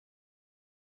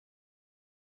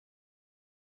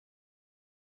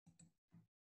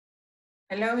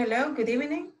Hello, hello, good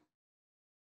evening.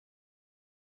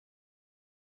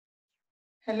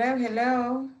 Hello,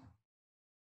 hello.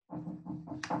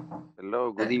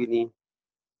 Hello, good evening.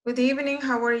 Good evening,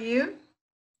 how are you?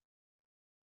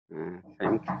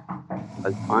 Thank you.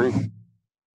 I'm fine.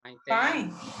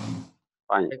 Fine.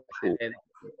 Fine. Thank you.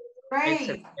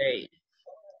 Great. Excellent day.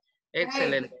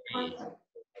 Excellent Great. day.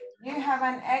 You have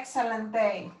an excellent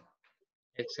day.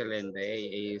 Excellent day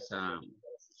is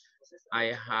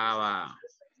I have a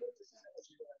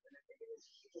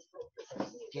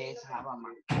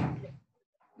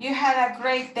You had a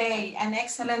great day, an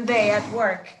excellent day at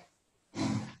work.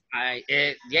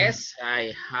 yes,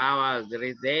 I have a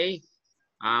great day.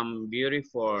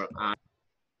 Beautiful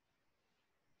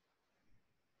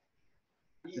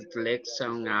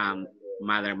lesson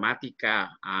mathematica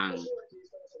and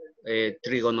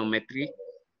trigonometry.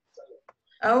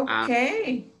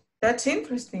 Okay, that's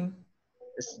interesting.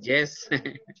 Yes.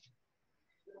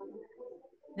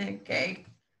 Okay,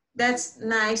 that's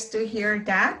nice to hear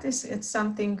that. It's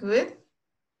something good.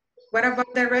 What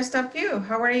about the rest of you?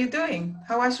 How are you doing?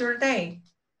 How was your day?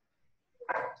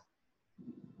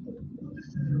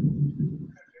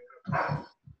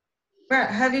 Well,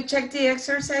 have you checked the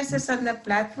exercises on the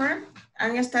platform?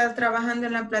 ¿Han estado trabajando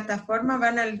en la plataforma?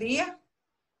 ¿Van al día?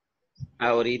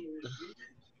 Ahorita.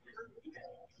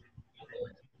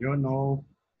 Yo no.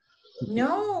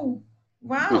 No.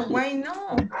 Wow, why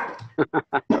no?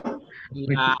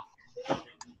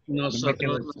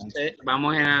 Nosotros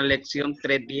vamos en la lección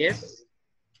 310.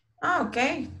 Ah, ok.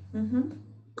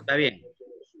 ¿Está bien?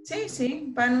 Sí, sí,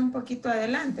 van un poquito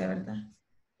adelante, ¿verdad?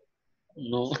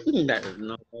 No,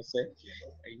 no sé.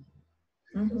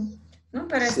 No,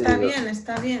 pero Sí, está bien,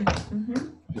 está bien.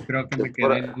 Yo creo que me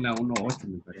quedé en la 1.8,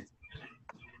 me parece.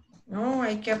 No,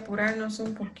 hay que apurarnos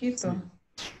un poquito. Sí.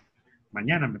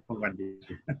 Mañana me pongo al día.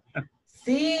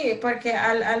 Sí, porque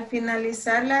al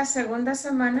finalizar la segunda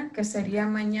semana, que sería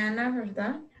mañana,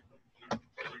 ¿verdad?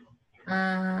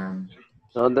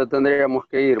 ¿Dónde tendríamos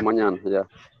que ir mañana ya?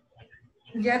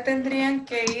 Ya tendrían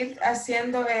que ir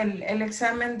haciendo el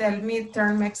examen del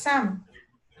midterm exam.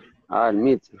 Ah, el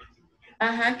meeting.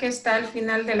 Ajá, que está al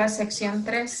final de la sección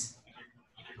 3.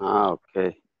 Ah,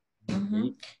 ok.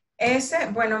 Ese,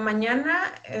 bueno,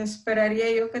 mañana esperaría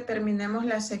yo que terminemos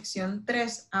la sección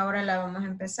 3. Ahora la vamos a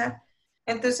empezar.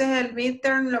 Entonces el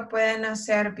midterm lo pueden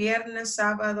hacer viernes,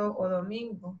 sábado o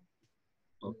domingo.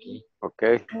 Ok.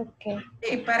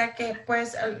 Y para que,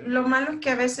 pues, lo malo es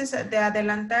que a veces de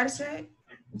adelantarse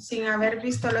sin haber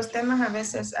visto los temas, a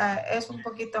veces es un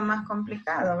poquito más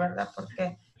complicado, ¿verdad?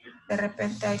 Porque de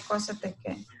repente hay cosas de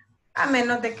que, a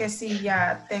menos de que sí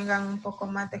ya tengan un poco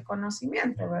más de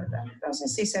conocimiento, ¿verdad?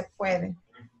 Entonces sí se puede.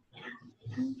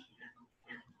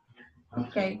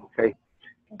 Okay.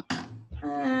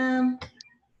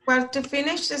 Well, to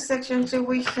finish the section 2,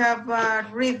 we have a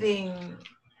reading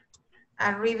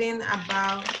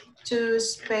about 2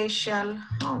 special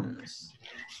homes.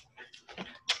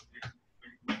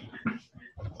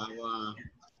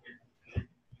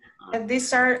 And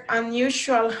these are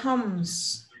unusual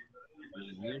homes.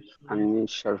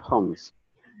 Unusual homes.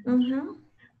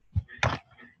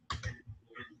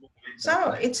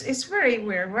 So it's very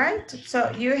weird, right?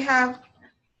 So you have,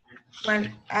 well,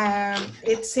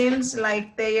 it seems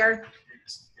like they are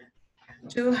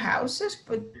 2 houses,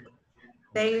 but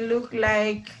they look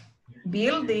like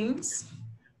buildings.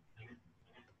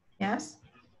 Yes?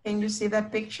 Can you see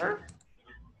that picture?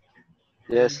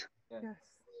 Yes.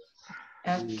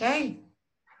 Okay.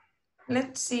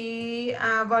 Let's see,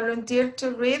 volunteer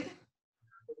to read.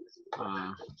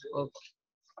 Okay.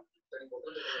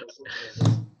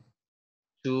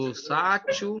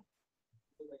 Chusachu.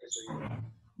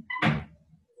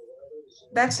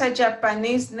 That's a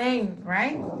Japanese name,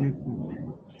 right?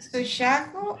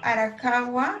 Sushaku,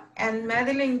 Arakawa, and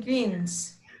Madeline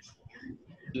Jeans.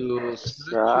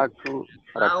 Shaku,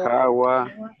 Arakawa,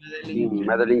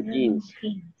 Madeline Jeans.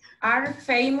 Are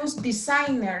famous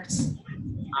designers.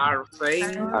 Are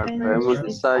famous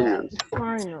designers.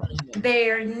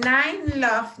 Their 9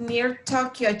 loft near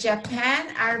Tokyo,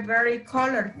 Japan are very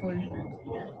colorful.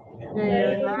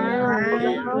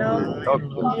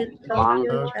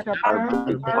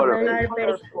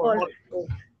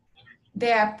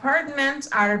 The apartments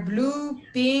are blue,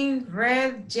 pink,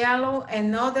 red, yellow,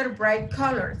 and other bright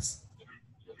colors.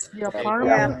 The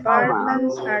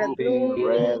apartments are blue,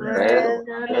 red,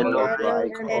 yellow,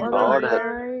 and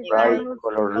other bright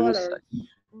colors.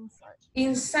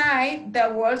 Inside, the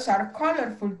walls are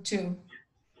colorful too.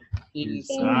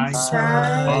 Inside,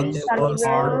 the walls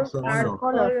are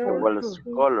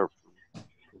colorful.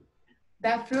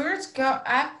 The floors go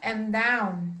up and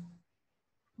down.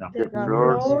 The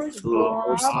floors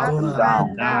go up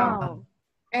and down.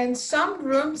 And some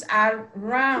rooms are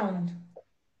round.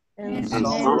 And some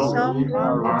rooms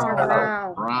are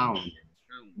round. Round.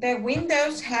 The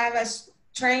windows have a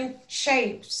strange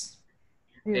shapes.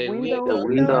 The The window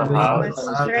window has has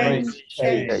a strange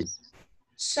shape.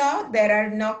 So there are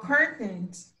no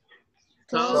curtains.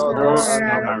 So There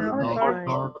there are are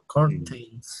no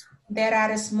curtains. There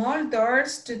are small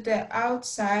doors to the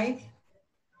outside.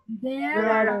 There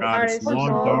There are small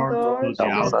doors to the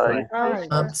outside.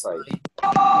 outside.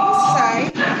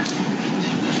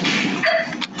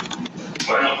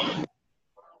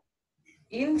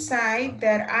 Inside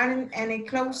there aren't any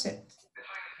closets.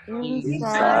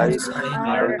 Inside There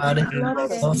are are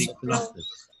closets.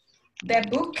 Closets. The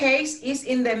bookcase is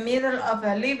in the middle of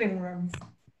the living room.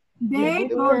 the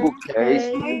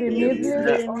bookcase in the middle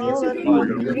of the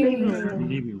living room.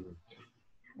 Living room.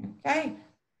 Okay.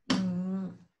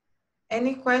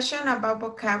 Any question about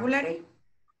vocabulary?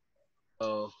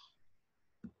 of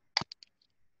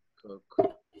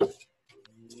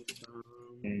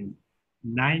And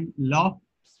 9, love.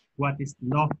 What is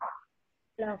love?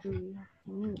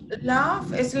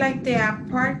 Love is like the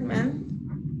apartment.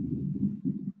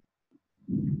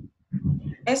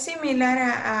 Es similar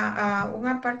a un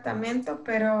apartamento,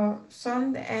 pero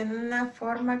son en una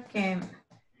forma que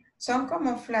son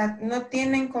como flat, no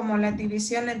tienen como las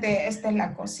divisiones de esta es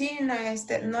la cocina,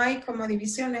 no hay como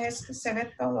divisiones, se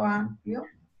ve todo amplio.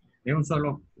 Es un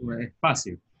solo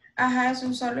espacio. Ajá, es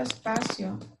un solo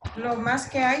espacio. Lo más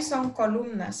que hay son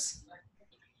columnas.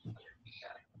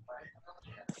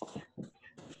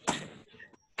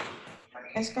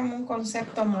 Es como un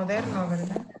concepto moderno,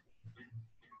 ¿verdad?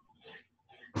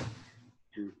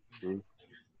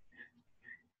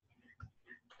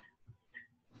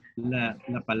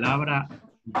 La palabra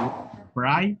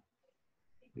bright.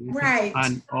 Bright.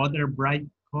 And other bright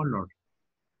color.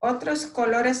 Otros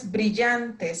colores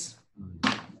brillantes.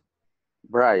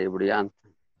 Bright, brillante.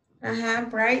 Ajá,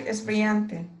 bright es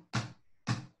brillante.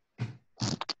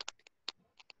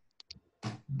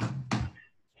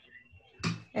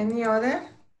 Any other?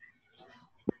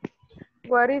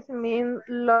 What is mean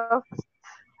love?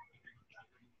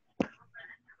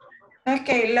 Ok,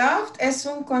 loft es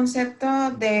un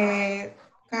concepto de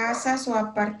casas o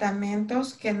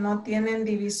apartamentos que no tienen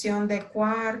división de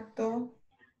cuarto,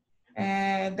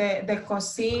 de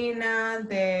cocina,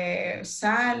 de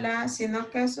sala, sino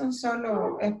que es un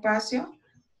solo espacio.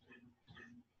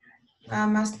 Nada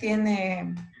más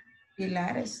tiene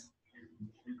pilares.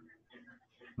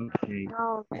 Okay.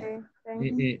 Okay. Thank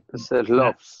you. Es el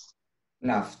loft.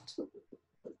 Loft.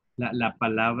 La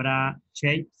palabra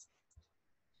shapes.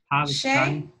 Have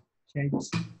Shape.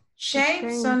 shapes.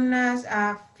 Shape son las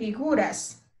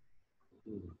figuras.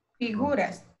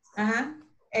 Figuras. Ajá.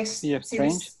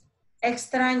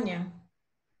 Extraña.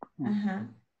 Ajá.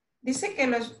 Dice que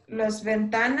las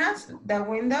ventanas, the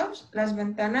windows, las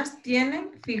ventanas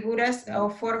tienen figuras o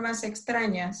formas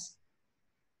extrañas.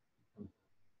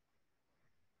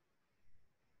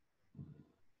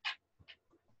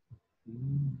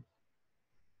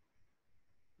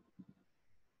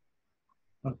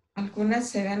 Algunas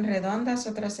se ven redondas,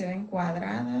 otras se ven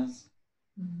cuadradas.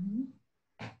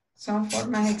 Son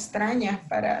formas extrañas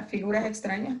figuras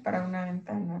extrañas para una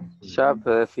ventana. Shape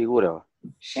de figura.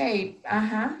 Shape,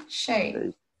 ajá,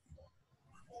 shape.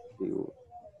 Figura.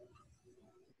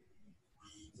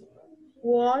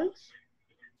 Walls.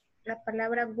 La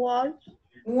palabra walls.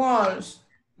 Walls.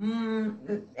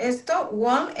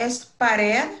 Wall es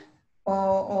pared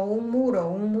o un muro,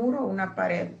 una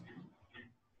pared.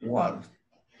 Wall.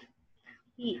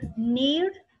 Y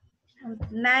near.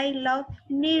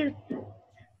 Near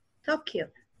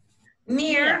Tokyo.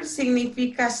 Near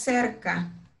significa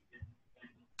cerca.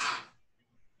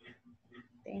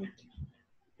 Thank you.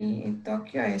 Y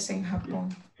Tokio es en Japón.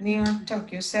 Near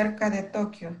Tokyo, cerca de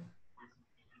Tokio.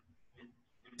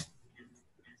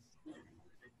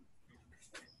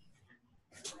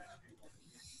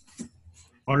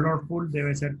 Colorful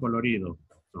debe ser colorido.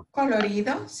 No.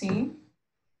 Colorido, sí.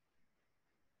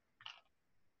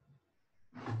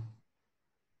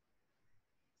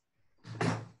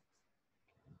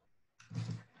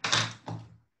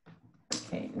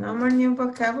 Okay, no more new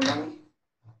vocabulary.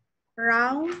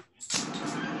 Round.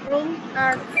 Rooms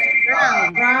are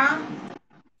round.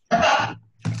 Round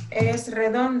es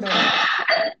redondo.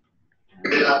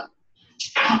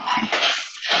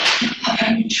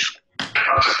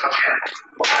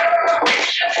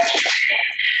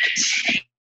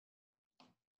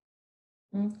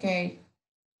 Ok.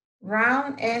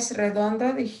 Round es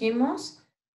redondo, dijimos.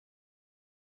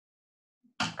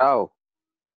 Oh.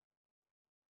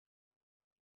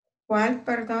 ¿Cuál,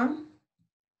 perdón?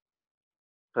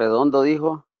 Redondo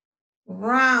dijo.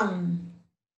 Round.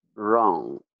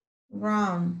 Round.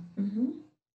 Round. Ujú.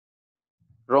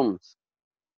 Rooms.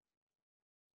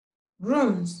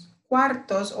 Rooms.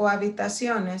 Cuartos o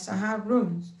habitaciones. Ajá,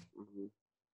 rooms. Ujú.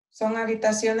 Son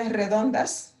habitaciones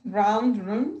redondas. Round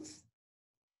rooms.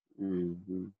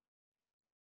 Ujú.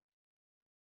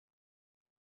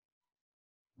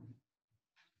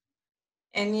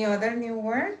 Any other new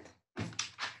word?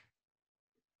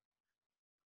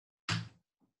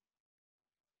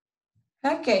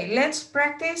 Okay, let's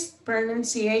practice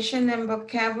pronunciation and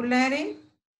vocabulary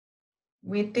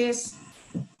with this.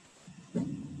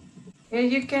 Here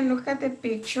you can look at the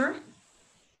picture.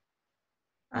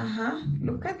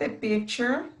 Look at the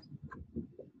picture.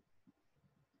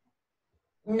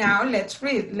 Now let's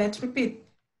read, let's repeat.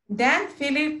 Dan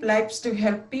Philip likes to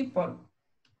help people.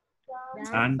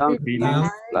 And Some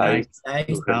Philip likes to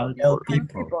to help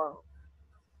people.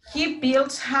 He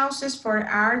builds houses for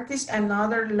artists and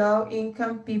other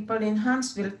low-income people in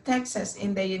Huntsville, Texas,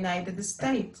 in the United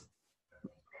States.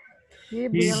 He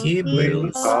He builds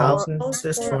builds houses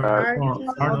houses for for artists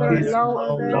artists and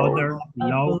and other Other people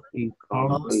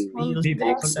low-income in people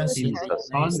Texas, in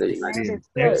Huntsville,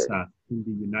 Texas, in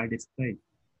the United States.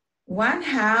 One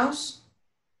house,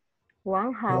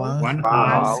 One house, One One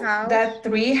house, house, that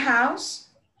tree house,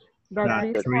 that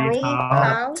that this tree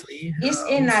house house is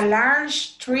in a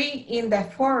large tree in the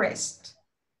forest.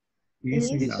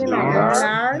 is in is a in a large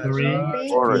large tree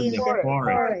tree in in the the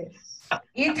forest. forest.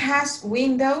 It has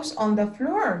windows on the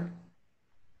floor.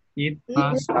 It It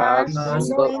has has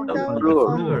windows on the windows floor.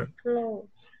 on the floor.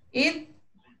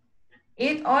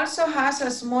 It also has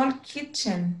a small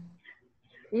kitchen.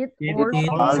 it It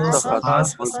also Also also has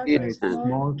has a has small a kitchen.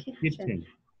 small kitchen.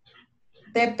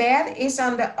 The bed is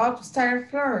on the upstairs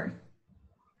floor.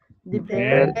 the The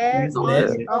bed bed Bed is On on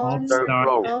is the the on upstairs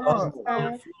upstairs floor.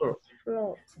 upstairs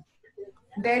floor.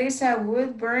 There is a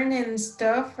wood burning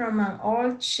stove from an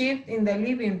old ship in the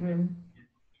living room.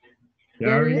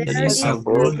 There there There is is is a A a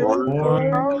wood wood wood burning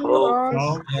burning burning stove stone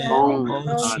stove and from and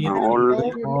an all old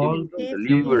all in the ship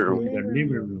living in the room. in the living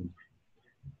living room. room.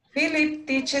 Philip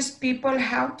teaches people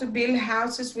how to build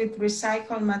houses with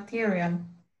recycled material.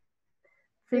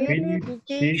 Philip Philip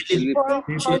teaches teaches people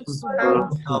people how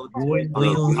how to build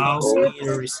Build houses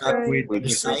with with recycled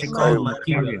recycled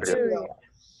material. material.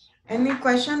 Any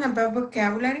question about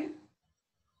vocabulary?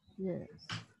 yes.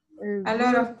 A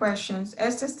lot Good, of questions.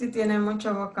 Este sí tiene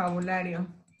mucho vocabulario.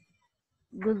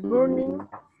 good morning.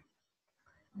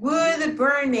 Wood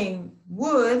burning.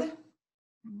 Wood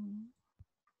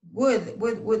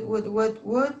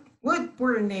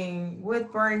burning.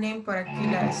 Wood burning, por aquí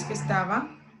la es que estaba.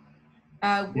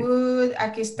 Wood,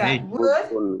 aquí está. Hey.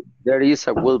 Wood. There is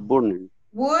a wood burning.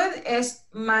 Wood es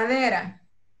madera.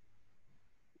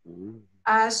 Mm.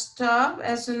 A stove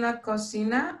es una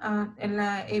cocina. A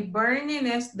burning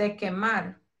es de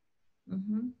quemar.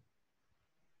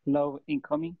 Low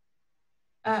incoming.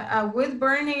 A wood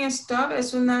burning stove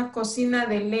es una cocina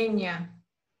de leña.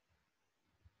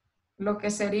 Lo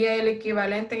que sería el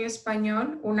equivalente en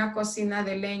español, una cocina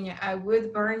de leña. A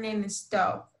wood burning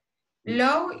stove.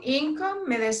 Low income,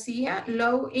 me decía,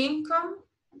 low income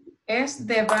es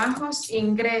de bajos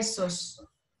ingresos.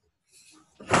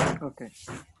 Okay.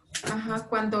 Ajá,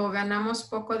 cuando ganamos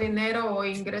poco dinero o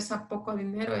ingresa poco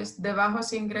dinero es de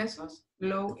bajos ingresos,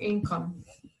 low income.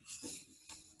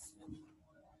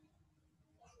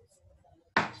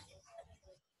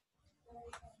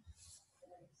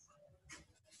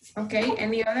 Okay,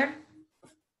 any other?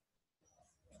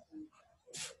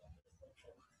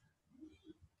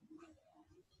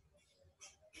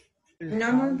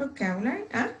 Normal vocabulary,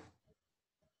 ¿ah?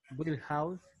 Build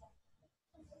house.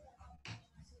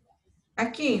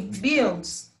 Aquí,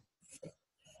 builds.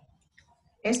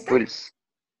 ¿Esta? Builds.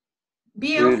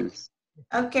 Build. Builds.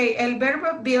 Ok, el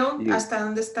verbo build, Build. hasta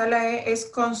donde está la E, es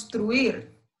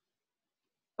construir.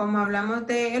 Como hablamos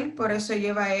de él, por eso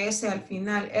lleva S al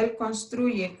final. Él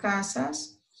construye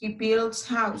casas. He builds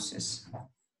houses.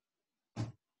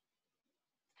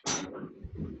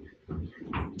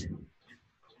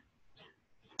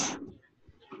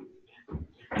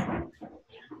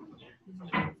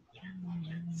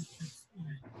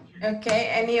 Okay,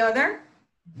 any other?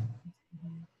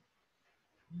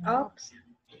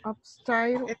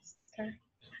 Upstairs.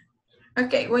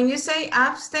 Okay, when you say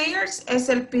upstairs, es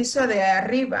el piso de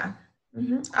arriba.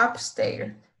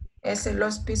 Upstairs. Es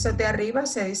los pisos de arriba,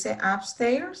 se dice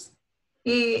upstairs.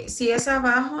 Y si es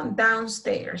abajo,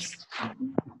 downstairs.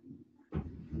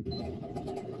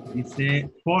 Dice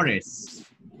forest.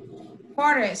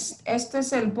 Forest, esto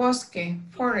es el bosque,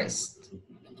 forest.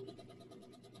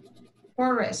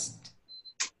 Forest.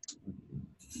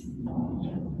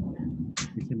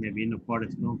 Y se me vino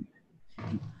Forrest, ¿no?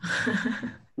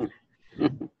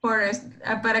 Forest,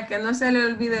 para que no se le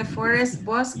olvide Forest,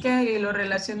 bosque y lo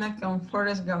relaciona con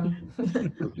Forest Gump.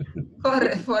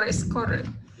 Corre, Forest, corre.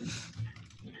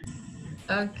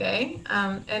 Ok.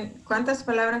 ¿Cuántas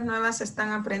palabras nuevas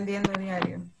están aprendiendo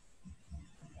diario?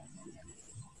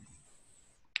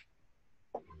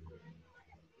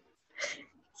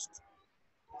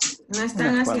 No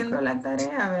están haciendo la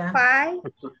tarea, ¿verdad?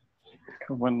 5.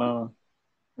 Bueno,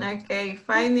 Ok,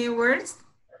 5 new words.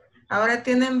 Ahora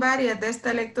tienen varias, de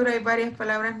esta lectura hay varias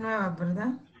palabras nuevas, ¿verdad?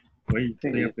 Hoy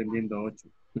estoy sí. aprendiendo 8.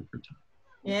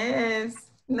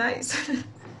 Yes, nice.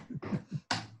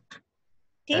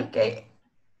 Chip, Ok,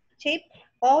 chip,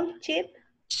 old chip,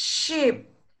 ship.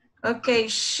 Ok,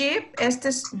 ship, este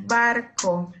es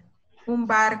barco, un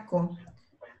barco,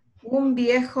 un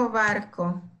viejo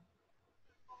barco.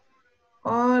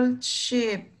 Old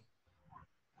ship.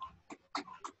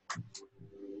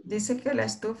 Dice que la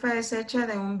estufa es hecha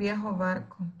de un viejo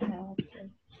barco.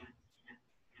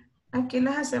 Aquí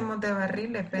las hacemos de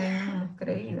barriles, pero no hemos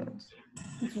creído.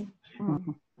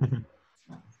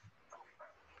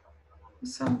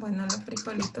 Son buenos los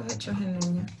frijolitos hechos en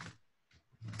leña.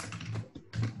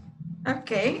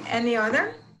 Okay, any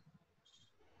other?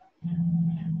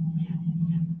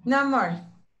 No more.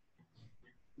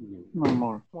 No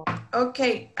more.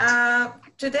 Okay,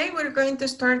 today we're going to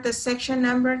start the section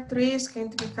number 3. It's going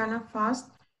to be kind of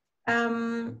fast.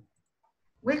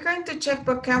 We're going to check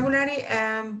vocabulary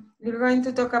and we're going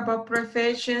to talk about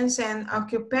professions and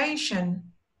occupation.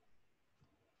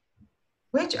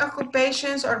 Which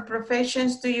occupations or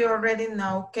professions do you already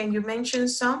know? Can you mention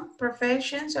some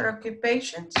professions or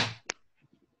occupations?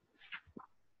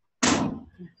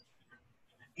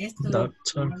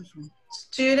 Doctor.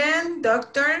 Student,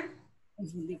 doctor,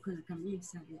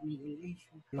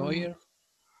 Lawyer.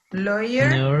 lawyer,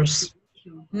 Nurse.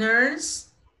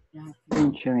 nurse,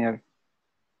 Engineer.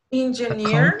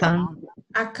 engineer, Accountant.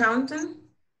 accountant,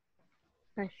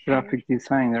 Graphic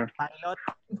designer. Pilot.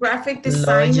 graphic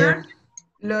designer,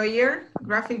 lawyer,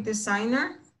 graphic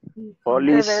designer,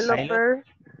 Police. Developer.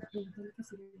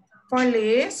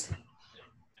 police,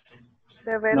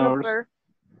 Developer.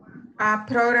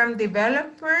 program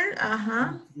developer,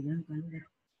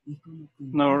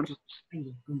 Nurse.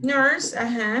 nurse,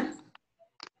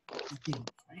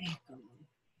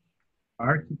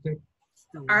 Architect.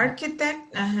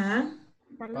 architect,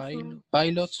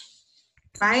 Pilot.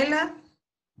 pilot,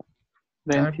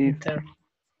 Dentist. Carpenter.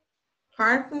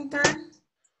 carpenter,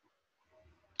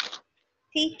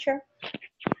 teacher,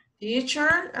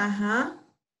 teacher,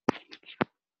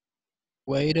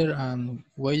 Waiter and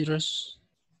waitress.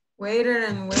 waiter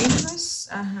and waitress,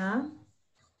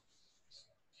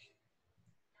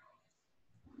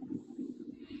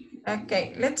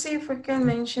 Okay, let's see if we can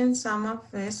mention some of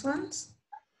these ones.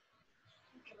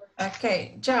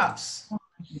 Okay, jobs.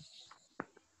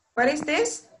 What is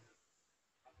this?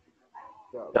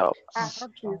 Job.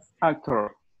 Artist.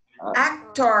 Actor.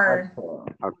 Actor.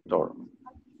 Actor.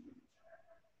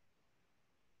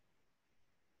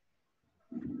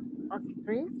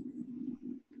 Actress.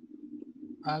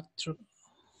 Actor.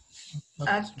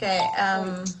 Okay,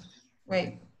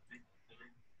 wait.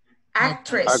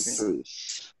 Actress.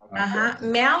 Actress.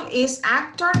 Male is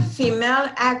actor, female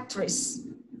actress.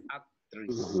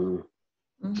 Actress.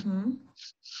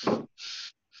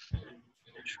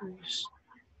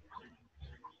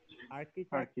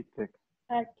 Architect.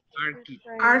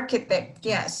 Architect,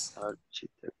 yes.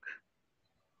 Architect.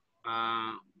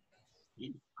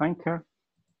 Painter.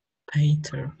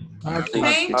 Painter.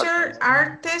 Painter,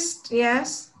 artist,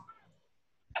 yes.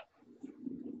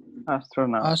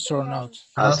 Astronaut. Astronaut.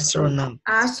 Astronaut.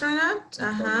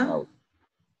 Astronaut,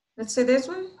 Let's see this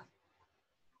one.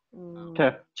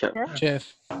 Chef. Chef.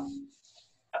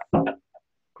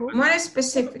 More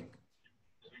specific.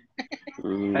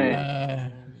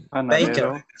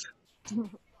 Panadero.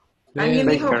 Alguien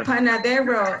dijo Baker.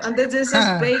 panadero, and this is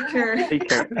baker.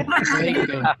 Baker.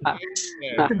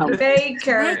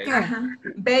 Baker.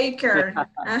 Baker.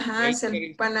 Es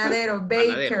el panadero.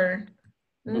 Baker.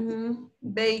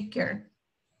 Baker.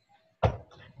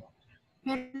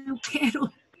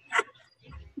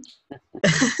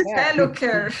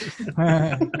 Peluquer.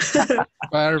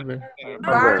 Barber.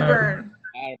 Barber.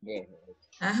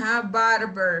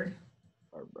 Barber.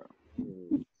 Barber.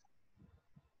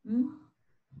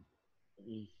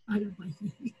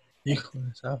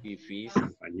 Híjole, ¿sabe? Difícil.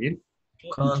 Albañil.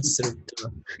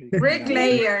 Constructor.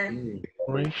 Bricklayer.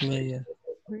 Bricklayer.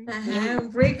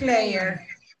 Bricklayer.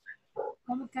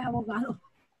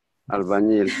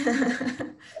 Albañil.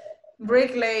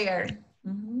 Bricklayer.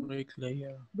 Mhm.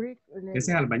 Bricklayer.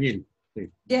 Ese es albañil.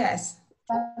 Sí. Yes.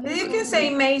 You can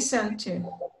say mason too.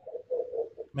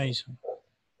 Mason.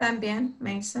 También,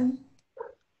 mason.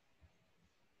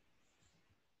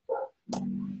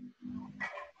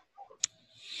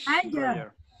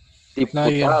 Lawyer.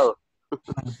 Diputado.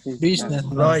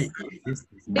 Businessman. Lawyer.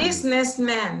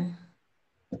 Businessman.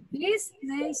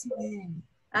 Businessman.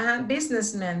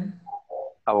 Businessman.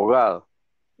 Abogado.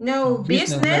 No,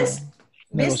 business.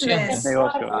 Negociante. Business.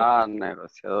 Negocio. Ah,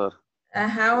 negociador.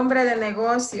 Ajá, hombre de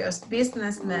negocios.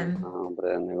 Businessman. Hombre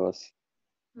de negocio.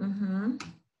 Ujú.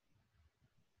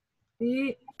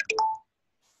 Sí,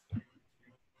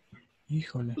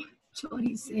 Híjole.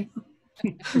 choricero.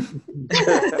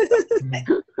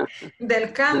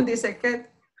 Del can, dice que.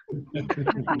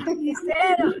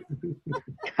 Carnicero.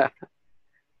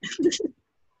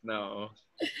 No.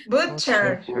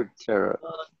 Butcher. Butcher.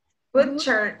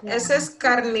 Butcher. Ese es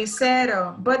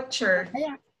carnicero. Butcher.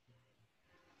 Allá.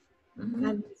 Ujú.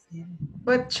 Carnicero.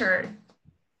 Butcher.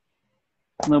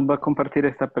 Nos va a compartir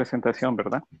esta presentación,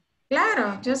 ¿verdad?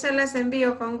 Claro, yo se las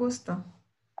envío con gusto.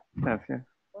 Gracias.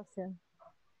 O sea,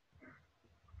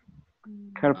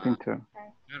 Carpenter.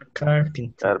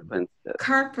 Carpenter. Carpenter.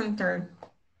 Carpenter.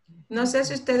 No sé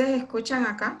si ustedes escuchan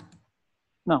acá.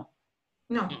 No.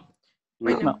 No. No.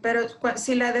 Bueno, pero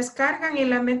si la descargan y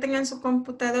la meten en su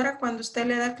computadora, cuando usted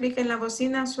le da clic en la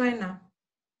bocina, suena.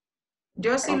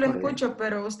 Yo sí lo Ok. escucho,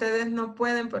 pero ustedes no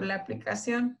pueden por la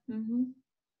aplicación. Ujú.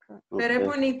 Pero es Ok.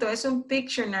 bonito, es un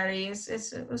Pictionary.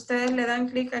 Ustedes le dan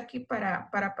clic aquí para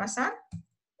pasar.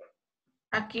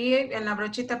 Aquí en la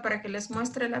brochita para que les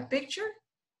muestre la picture.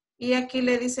 Y aquí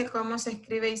le dice cómo se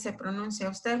escribe y se pronuncia.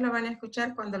 Ustedes lo van a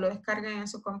escuchar cuando lo descarguen en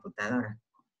su computadora.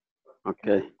 Ok.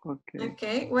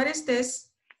 Okay, what is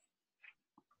this?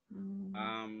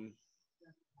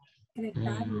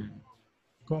 Secretario.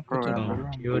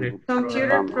 Computer.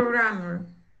 Computer programmer.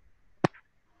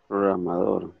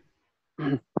 Programador.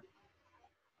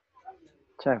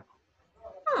 Chef.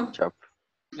 Oh, Chef.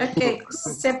 ok,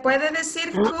 se puede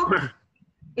decir cook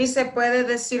y se puede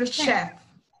decir chef.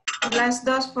 Las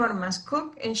dos formas,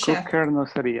 cook y chef. Cooker no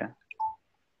sería.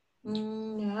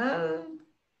 No.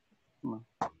 No.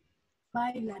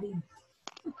 Bailarín.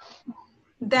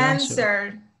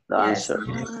 Dancer. Dancer.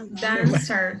 Yes,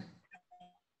 dancer.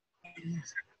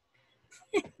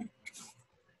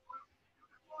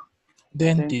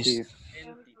 Dentist.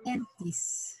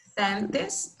 Dentist.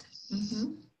 Dentist.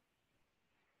 Mhm.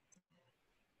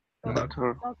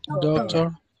 Doctor.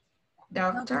 Doctor.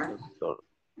 Doctor.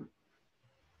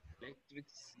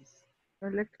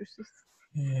 electricist.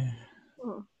 Yeah.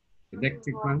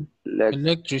 Electric man.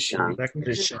 Electrician.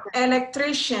 Electrician.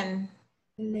 Electrician.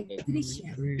 Electrician.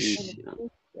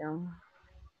 Electrician.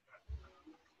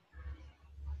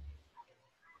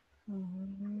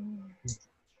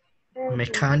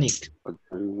 Mechanic.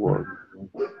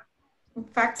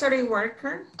 Factory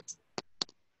worker.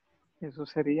 Eso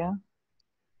sería.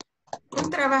 Un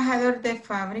trabajador de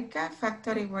fábrica.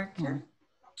 Factory worker.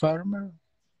 Farmer.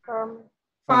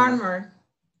 Farmer.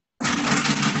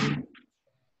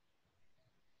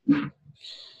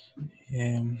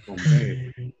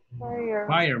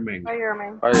 Fireman.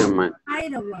 Fireman. Fireman.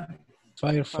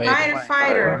 Firefighter.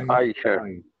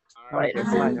 Firefighter.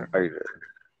 Firefighter.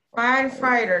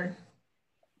 Firefighter.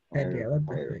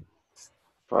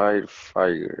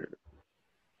 Firefighter.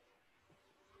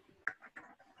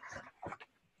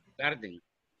 Garden.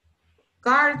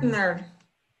 Gardener.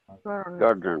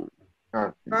 Garden.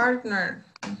 Gardener.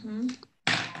 Mhm.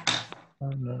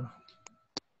 Farmer.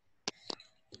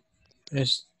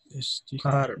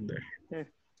 Carpenter.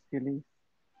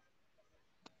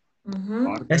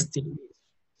 Mhm. Estimate.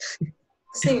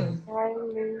 Sí.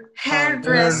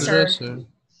 Hairdresser. Hairdresser.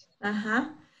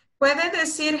 Ajá. Puede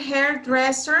decir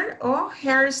hairdresser o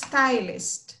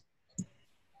hairstylist.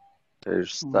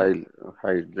 Hairstyle.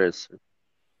 Hairdresser.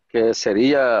 Que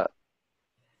sería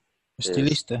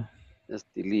Estilista.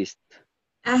 estilista.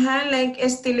 Ajá, like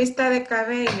estilista de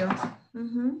cabello.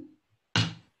 Ujú.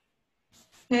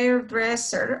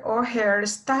 Hairdresser o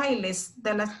hairstylist,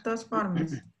 de las dos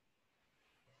formas.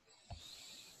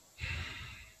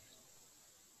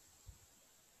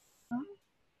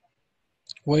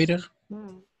 Waiter.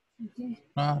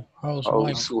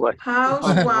 Housewife.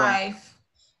 Housewife.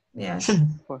 Yes.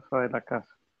 Esposa de la casa.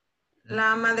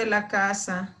 La ama de la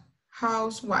casa.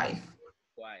 Housewife.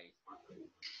 Why?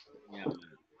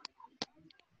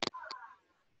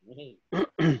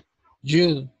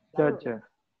 Jude. Judge.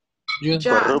 Jude.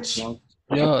 Judge.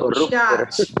 Judge.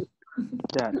 Judge.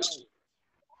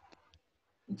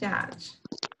 Judge.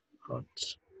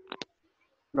 Judge.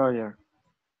 Lawyer.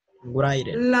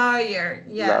 Writer. Lawyer.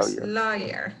 Yes,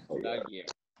 lawyer. Lawyer.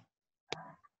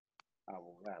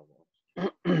 Abogado.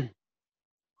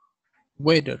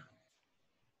 Waiter.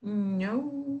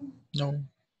 No. No.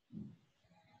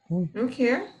 Look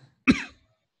here.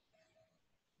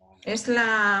 Es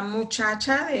la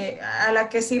muchacha a la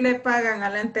que sí le pagan, a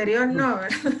la anterior no,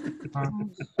 ¿verdad?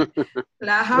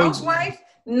 La housewife,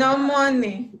 no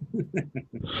money.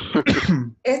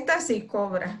 Esta sí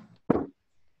cobra.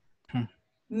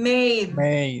 Maid.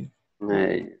 Maid.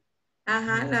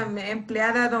 Ajá, la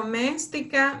empleada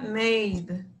doméstica,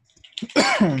 maid.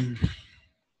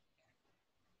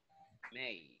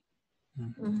 May.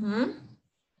 Ujú.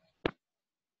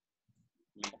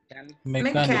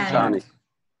 Mechanic.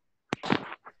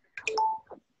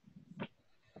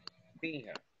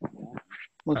 Singer.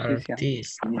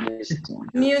 Artist.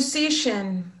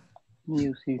 Musician.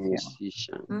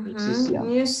 Musician. Ujú,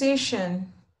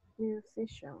 musician.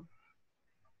 Musician.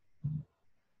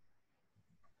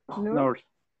 Nurse.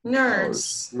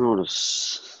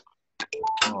 Nurse.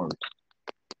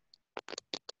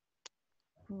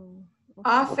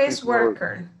 Office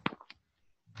worker.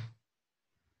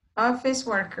 Office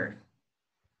worker.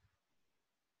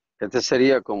 Este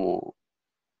sería como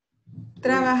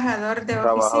Trabajador de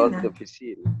trabajador oficina. de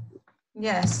oficina.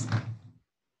 Yes.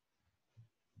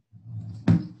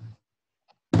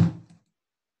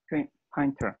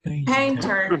 Painter.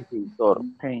 Painter. Pintor.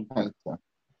 Pilot.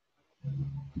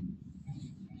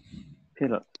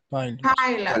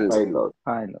 Pilot.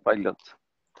 Pilot.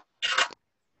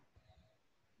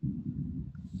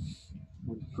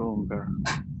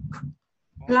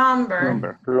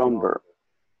 Plumber.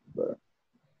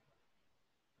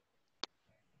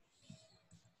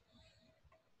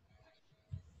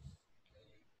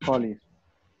 Police.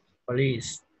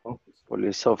 Police.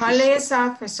 Police officer. Police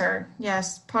officer.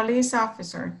 Yes, police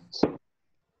officer.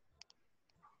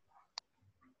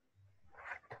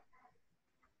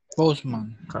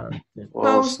 Postman.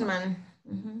 Postman.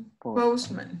 Mhm.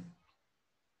 Postman.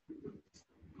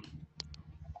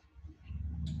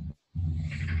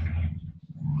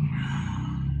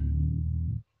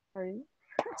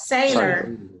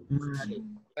 Sailor.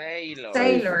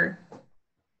 Sailor.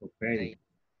 Okay.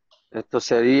 Esto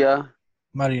sería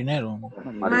Marinero.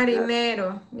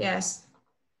 Marinero. Yes.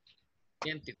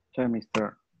 Chemist.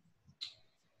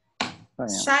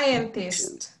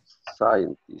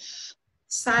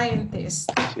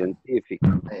 Scientist.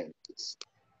 Científico.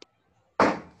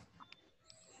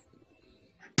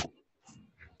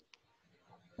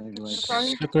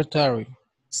 Secretary.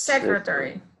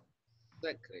 Secretary.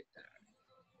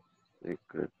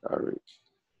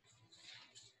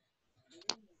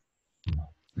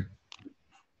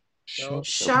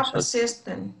 Shop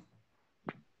assistant.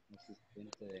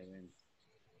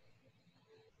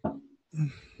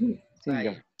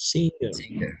 Singer.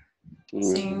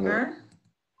 Singer.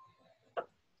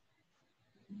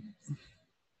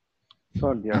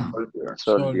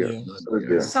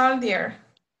 Soldier.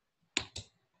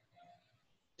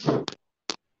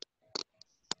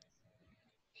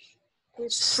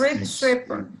 Street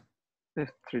sweeper.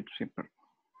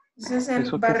 Ese es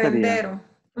el barrendero.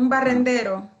 Un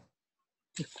barrendero.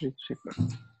 Street sweeper.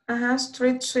 Ajá,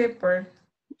 street sweeper.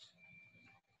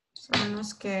 Son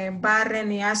los que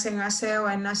barren y hacen aseo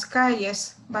en las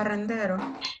calles. Barrendero.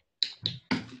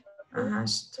 Ajá,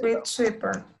 street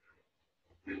sweeper.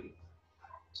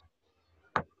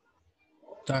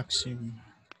 Taxi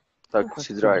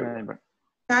driver.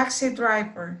 Taxi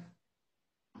driver.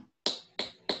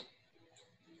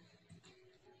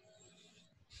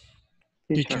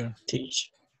 Teacher.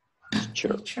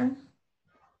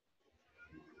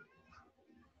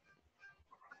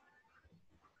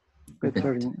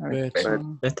 Veterinary.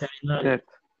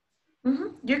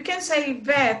 You can say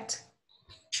vet,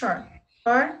 sure,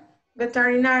 or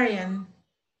veterinarian.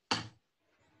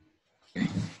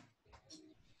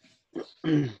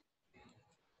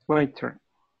 Waiter.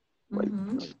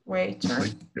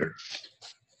 Waitress.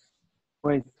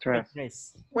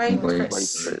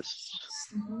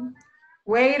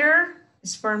 Waiter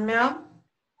is for male,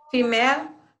 female,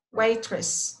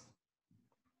 waitress.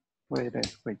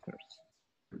 Waiters.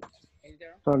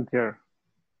 Soldier.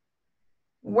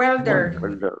 Welder.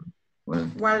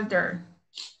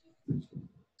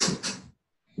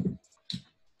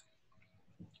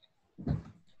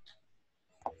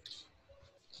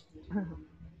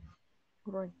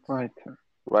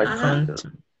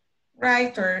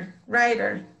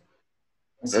 Writer.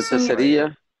 Este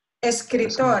sería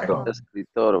escritor.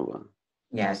 Escritor.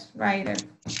 Yes, writer.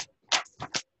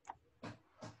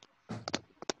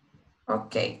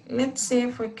 Okay, let's see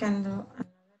if we can do.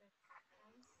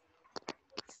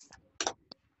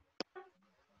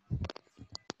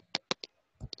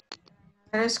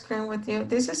 share screen with you.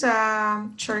 This is a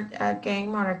short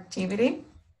game or activity.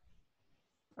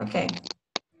 Okay.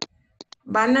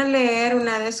 Van a leer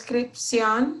una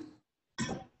descripción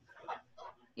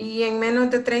y en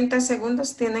menos de 30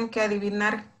 segundos tienen que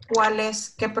adivinar cuál es,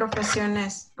 qué profesión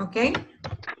es, ¿ok?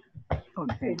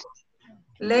 Ok.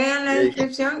 Lean la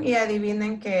descripción y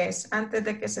adivinen qué es antes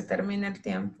de que se termine el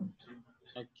tiempo.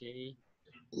 Okay.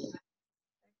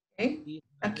 ¿Ok?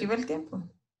 Aquí va el tiempo.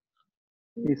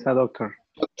 He's a doctor.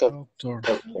 Doctor.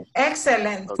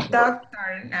 Excelente, doctor.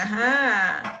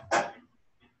 Ajá.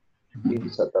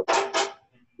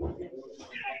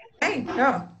 Hey,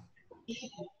 go.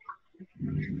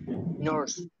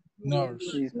 Nurse. Nurse.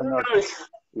 He's a nurse.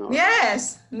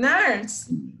 Yes, nurse.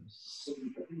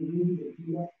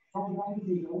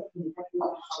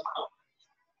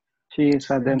 She is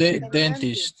a dentist.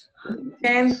 Dentist.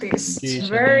 Dentist. She's a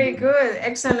Very dentist. good.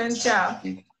 Excellent job.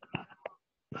 Okay.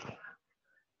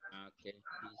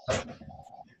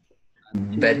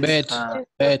 Vet.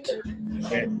 Vet.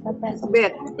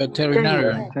 Veterinarian.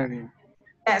 Veterinarian.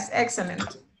 Yes,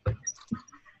 excellent.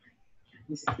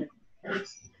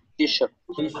 Teacher.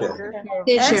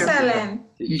 Excellent.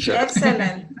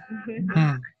 Excellent.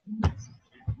 Hmm.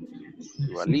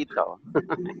 Igualito.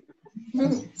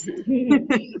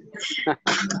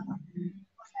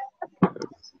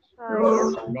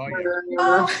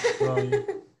 Oh.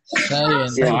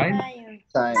 Science.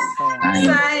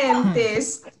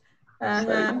 Scientist.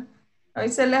 Ajá. Hoy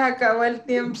se les acabó el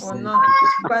tiempo, ¿no?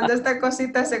 Cuando esta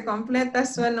cosita se completa,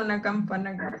 suena una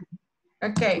campana.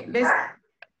 Ok, let's...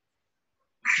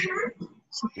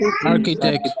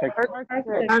 Architect.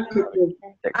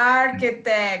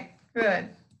 Architect. Good.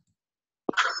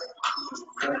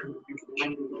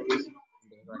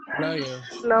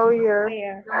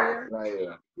 Lawyer.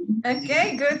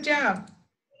 Okay, good job.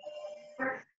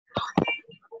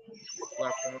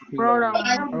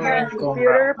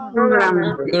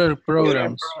 Computer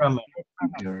programs.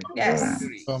 Yes.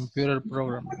 Computer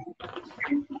program.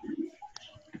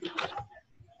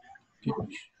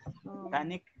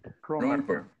 Mechanic.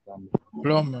 Plumber.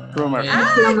 Plumber.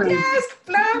 Ah, yes,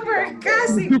 plumber.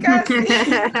 Casi, casi.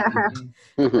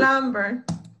 Plumber.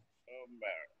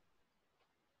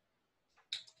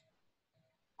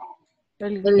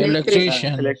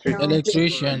 Electrician.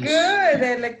 Electricians. Good,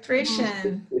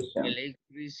 electrician.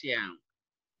 Electrician.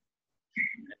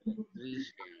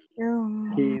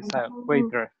 He's a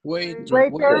waiter. Waiter.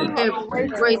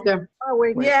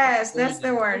 Yes, that's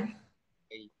the word.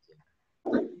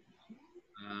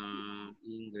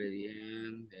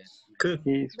 Ingredient.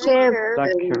 He's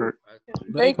doctor.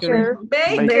 Baker.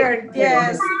 Baker,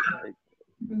 yes.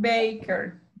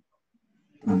 Baker.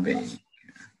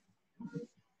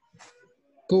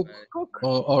 Cook.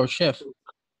 Or chef.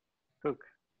 Cook.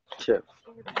 Chef.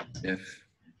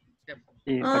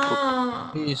 He's a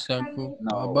Oh, He's a cook.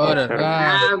 Butter.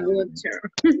 a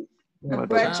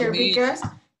butcher Meat. because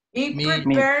he Meat.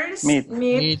 prepares Meat.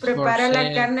 meat, For prepara la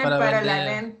sale, carne para la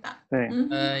vender. venta. Sí.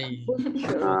 Mhm. Ay.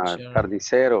 Butcher.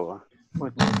 Carnicero.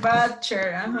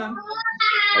 Butcher, ajá.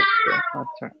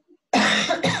 Butcher.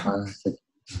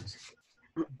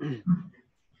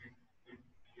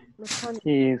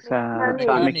 He's a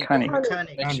mechanic.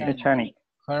 Mechanic.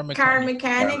 Car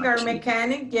mechanic or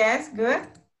mechanic, yes, good.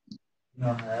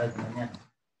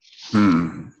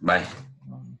 Bye.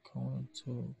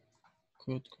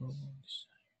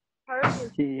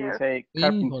 He is a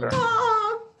carpenter.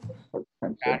 Oh,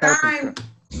 Carpenter.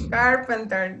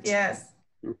 carpenter, yes.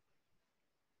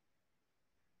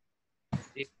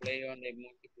 They play on the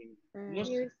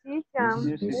Musician.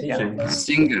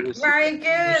 Singer. Very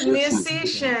good,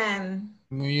 musician.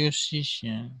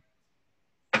 Musician.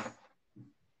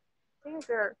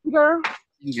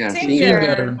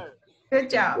 Singer. Good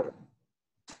job.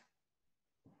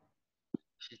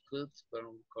 She cooks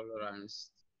from colorants.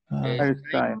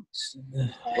 Hairstyle.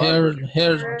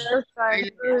 Hairdresser.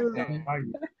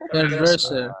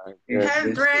 Hairdresser,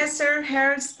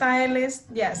 hairstylist,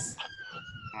 yes.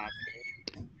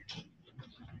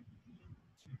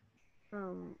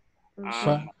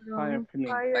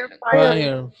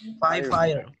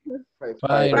 Firefighter.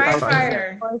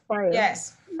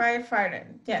 Yes, firefighter.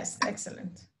 Yes,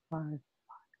 excellent.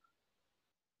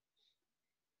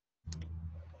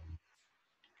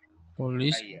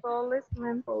 Police.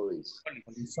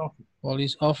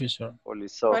 Police officer.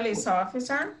 Police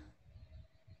officer.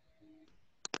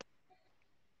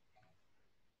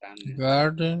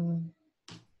 Garden.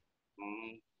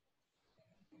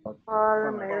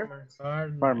 Farmer.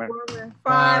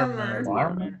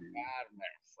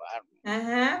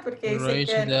 Ajá, porque dice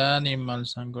Raise que the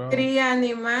animals and grow. cría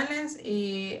animales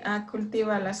y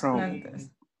cultiva las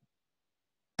plantas.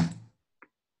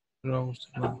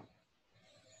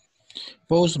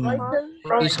 Postman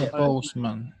is a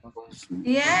postman.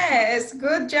 Yes,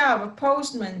 good job,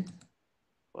 postman.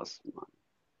 Postman.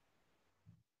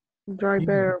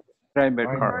 Driver. Driver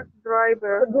car.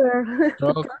 Driver.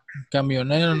 Truck,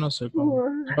 camionero, no sé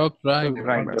cómo. Truck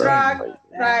driver. Truck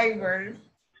driver.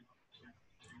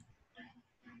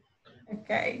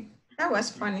 Okay, that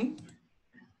was funny.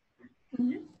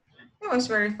 That was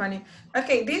very funny.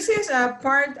 Okay, this is a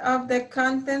part of the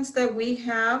contents that we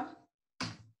have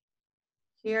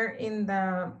here in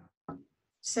the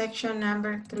section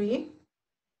number 3.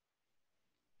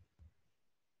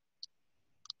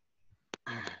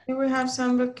 Here we have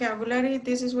some vocabulary.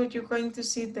 This is what you're going to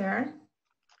see there.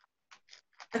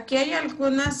 Aquí hay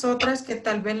algunas otras que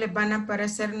tal vez les van a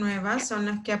parecer nuevas, son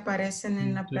las que aparecen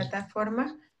en la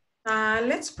plataforma.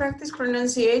 Let's practice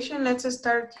pronunciation. Let's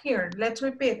start here. Let's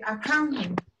repeat.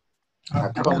 Accounting.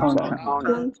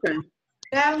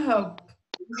 Bellhop.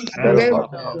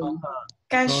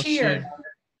 Cashier.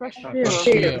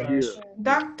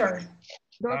 Doctor.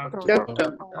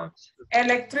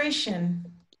 Electrician.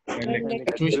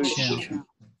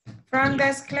 Front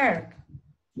desk clerk.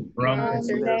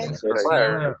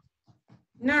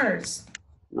 Nurse.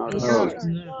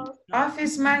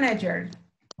 Office manager.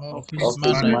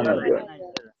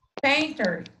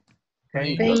 Painter.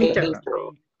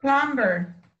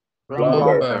 Plumber.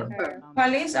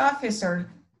 Police officer.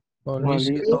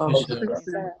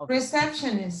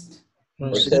 Receptionist.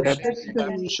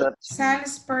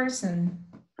 Salesperson.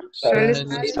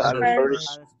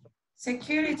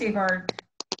 Security guard.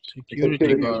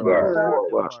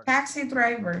 Taxi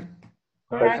driver.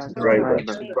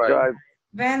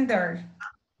 Vendor.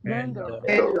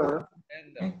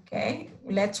 Okay,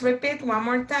 let's repeat one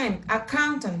more time.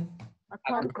 Accountant.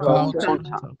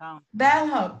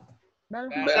 Bellhop.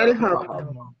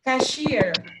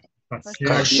 Cashier.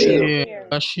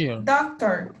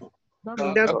 Doctor.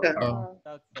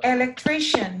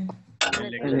 Electrician.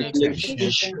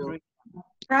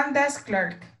 Front desk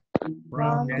clerk.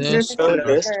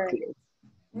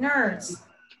 Nurse.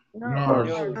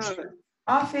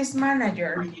 Office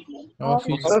manager.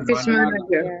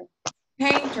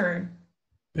 Painter.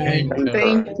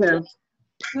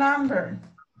 Plumber.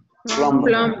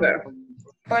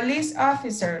 Police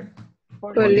officer.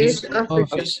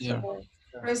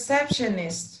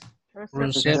 Receptionist.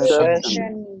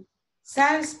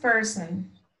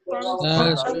 Salesperson.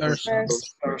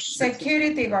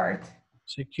 Security guard.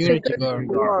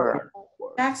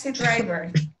 Taxi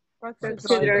driver.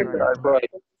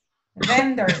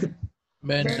 Vendor.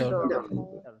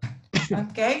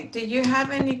 Okay, do you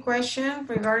have any question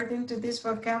regarding to this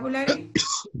vocabulary?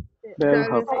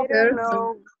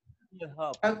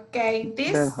 Okay,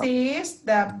 this is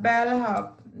the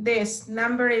bellhop. This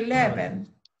number 11.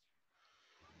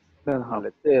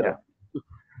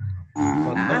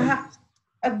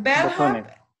 A bellhop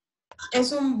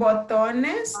es un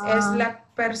botones, es la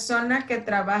persona que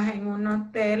trabaja en un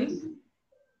hotel,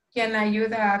 quien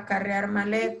ayuda a cargar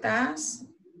maletas,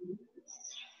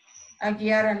 a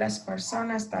guiar a las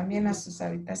personas también a sus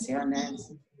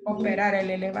habitaciones, operar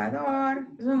el elevador,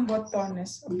 es un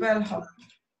botones, bellhop.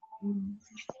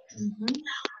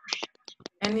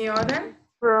 Any other?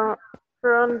 From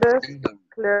desk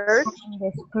clerk.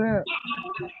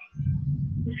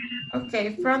 Ok,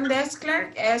 front desk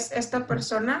clerk es esta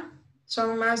persona,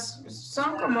 son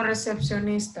como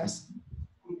recepcionistas.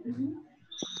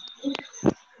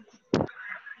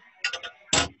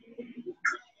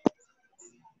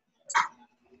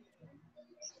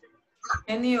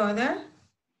 Any other?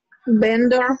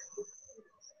 Vendor.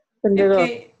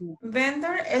 Okay.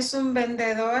 Vendor es un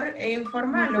vendedor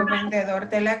informal o vendedor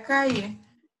de la calle,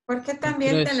 porque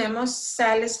también tenemos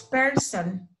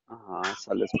salesperson.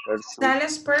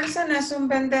 Salesperson es un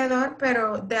vendedor,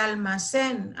 pero de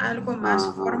almacén, algo más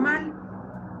formal.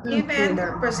 Y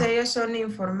vendor, pues ellos son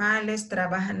informales,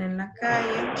 trabajan en la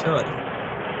calle.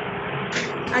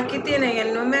 Aquí tienen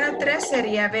el número 3,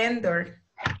 sería vendor.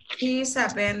 He is a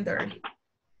vendor.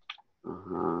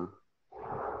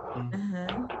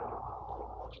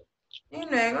 Y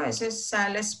luego ese es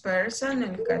salesperson,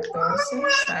 el 14,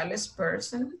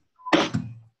 salesperson.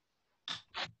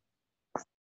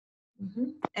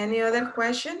 Any other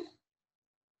question?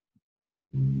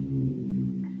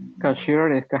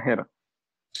 Cashier es cajero.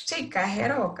 Sí,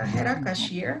 cajero o cajera,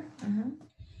 cashier.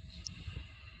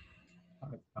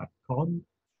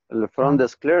 El front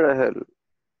desk clerk es el...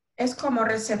 Es como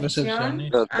recepción.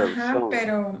 Ajá,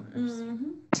 pero...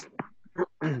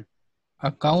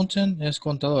 Accountant es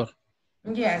contador.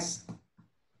 Yes.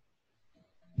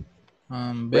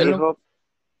 Bellhop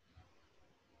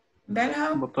Bell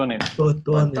how? Botones.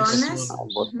 Botones.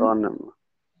 Botones.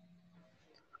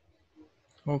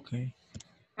 Okay.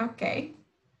 Okay.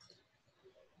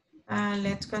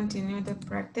 Let's continue the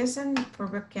practice and for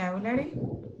vocabulary.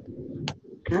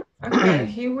 Okay,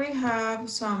 here we have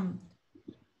some,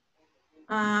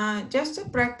 just to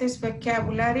practice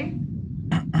vocabulary.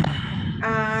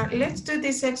 Let's do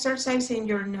this exercise in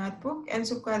your notebook, en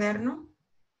su cuaderno.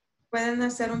 Pueden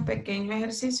hacer un pequeño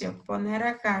ejercicio, poner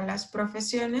acá las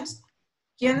profesiones,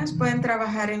 quienes pueden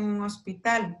trabajar en un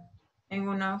hospital, en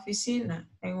una oficina,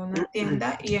 en una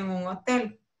tienda y en un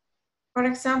hotel. For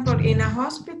example, in a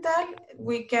hospital,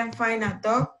 we can find a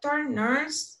doctor,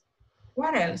 nurse,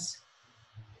 what else?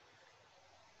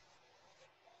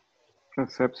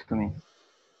 Receptionist.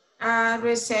 A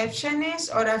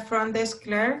receptionist or a front desk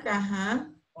clerk,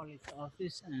 Police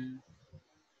office and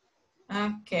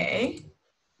Okay.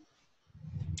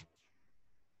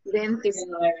 Dentist.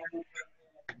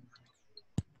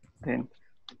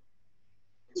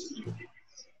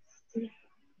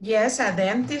 Yes, a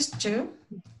dentist too.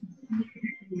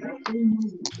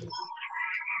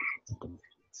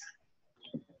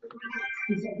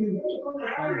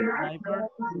 sniper.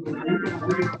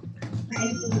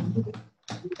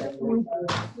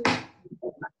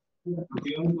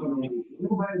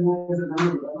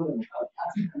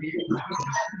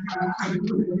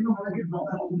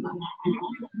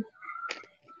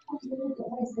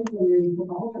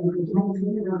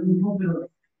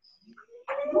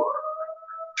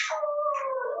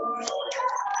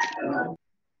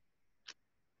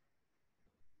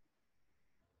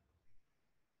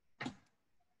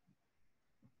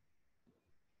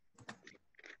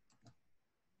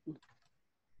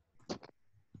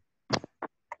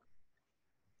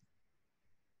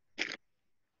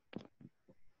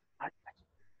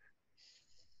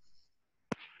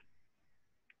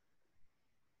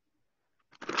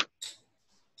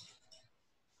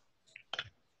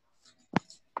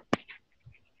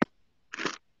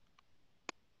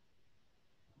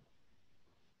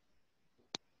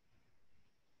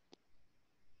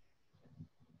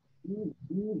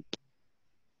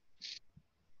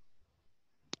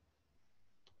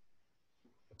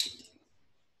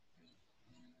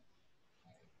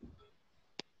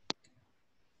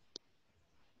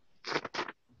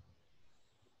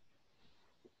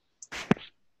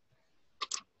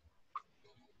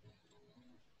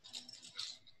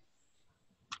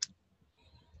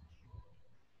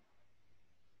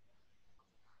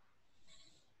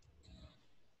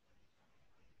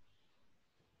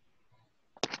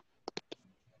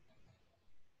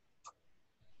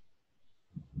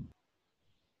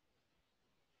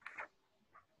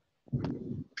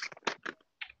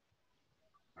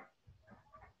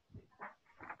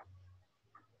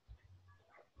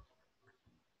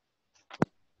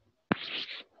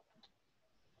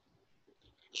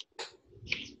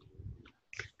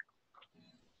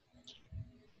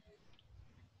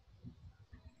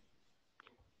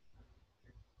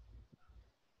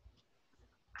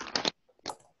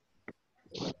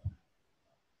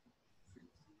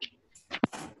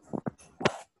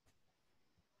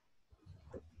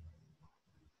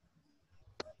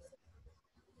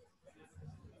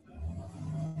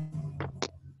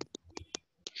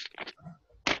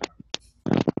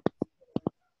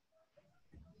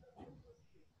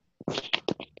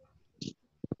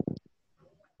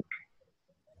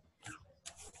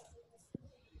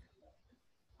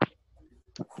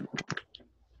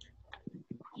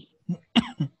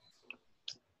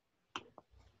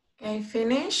 Okay,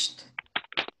 finished?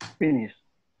 Finish.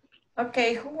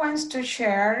 Okay, who wants to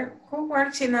share? Who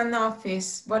works in an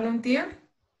office? Volunteer?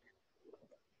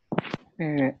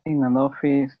 In an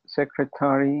office,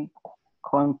 secretary,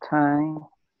 contact,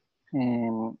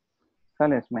 and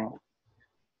salesman.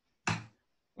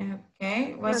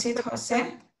 Okay, was it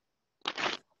Jose?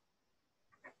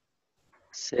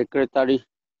 Secretary,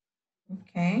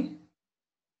 Okay.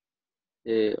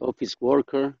 office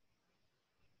worker,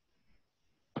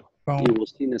 Phone. y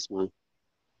businessman.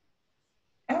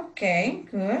 Okay,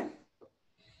 good.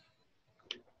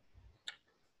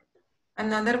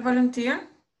 Another volunteer?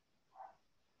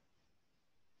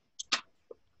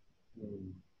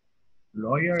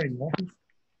 Lawyer in office.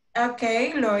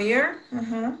 Okay, lawyer.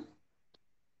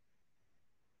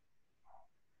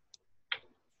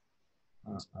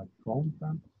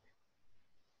 Accountant.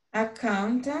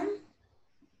 Accountant.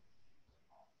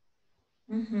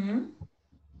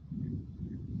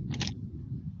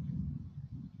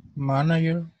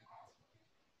 Manager.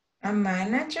 A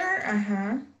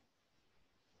manager.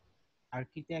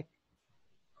 Architect.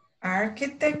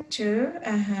 Architect too.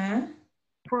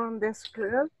 Front desk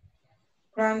clerk.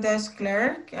 Front desk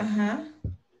clerk.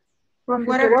 What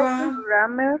Computer about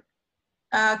programmer.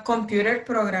 computer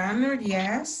programmer?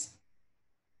 Yes.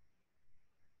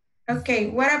 Okay,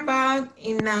 what about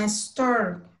in a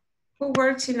store? Who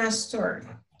works in a store?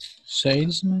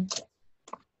 Salesman.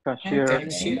 Cashier.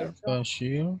 Okay.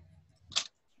 Cashier.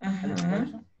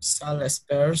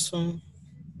 Salesperson.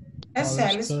 A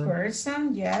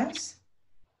salesperson, yes.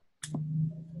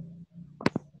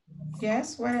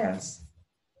 Yes, what else?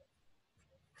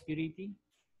 Security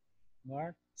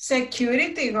guard.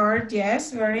 Security guard,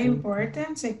 yes, very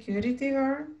important. Security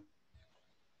guard.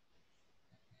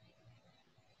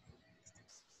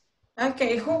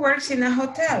 Okay, who works in a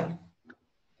hotel?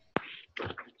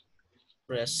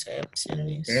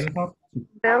 Receptionist.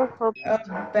 Bellhop.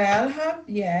 Bellhop,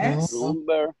 yes.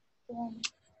 Plumber.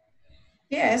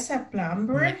 Yes, a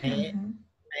plumber. Maid.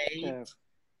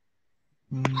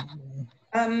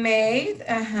 A maid,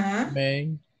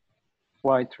 Maid.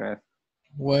 Waitress.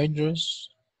 Waitress.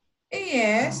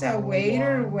 Yes, a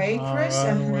waiter, waitress,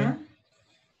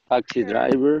 Taxi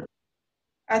driver.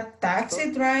 A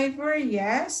taxi driver,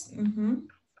 yes.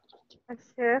 A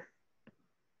chef.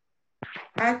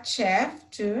 A chef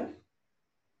too.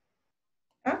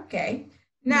 Okay.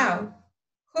 Now,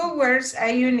 who wears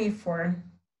a uniform?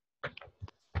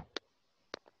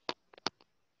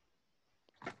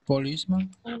 Policeman.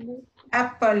 A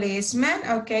policeman.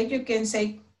 Okay, you can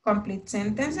say complete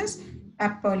sentences. A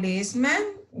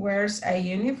policeman wears a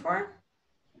uniform.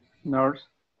 Nurse.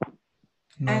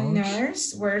 A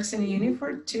nurse wears a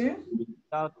uniform too.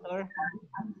 Doctor.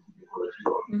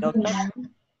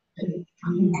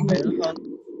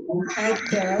 A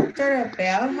doctor, a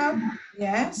bellhop,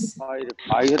 yes.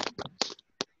 Firefighter.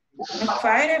 A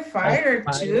firefighter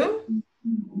too.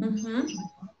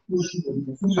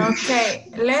 Okay,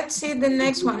 let's see the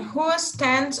next one. Who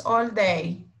stands all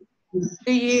day?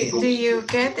 Do you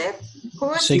get it?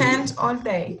 Who stands all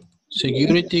day?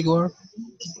 Security guard.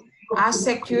 A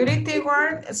security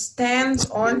guard stands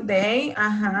all day.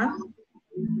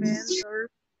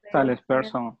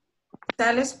 Salesperson.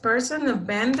 Salesperson, the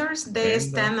vendors, they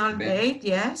stand all day.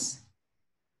 Yes.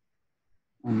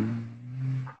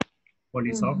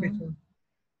 Police officer.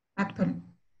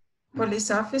 Police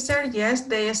officer, yes,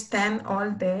 they stand all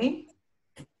day.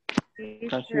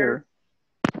 Cashier.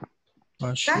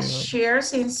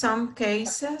 Cashiers in some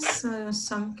cases,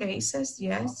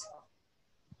 yes.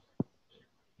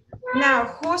 Now,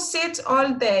 who sits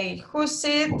all day? Who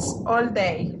sits all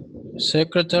day?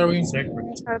 Secretary.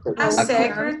 A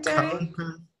secretary.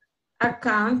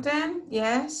 Accountant,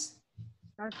 yes.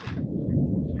 Office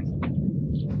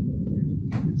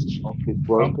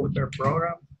worker. Computer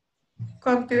program.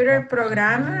 Computer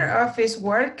programmer, office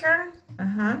worker.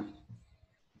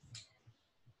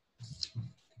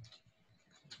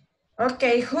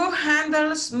 Okay, who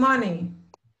handles money?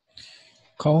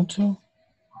 Counter.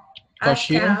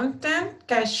 Cashier. Accountant,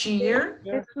 cashier.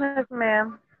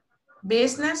 Businessman.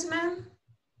 Businessman.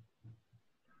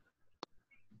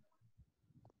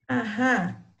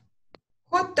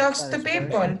 Who talks to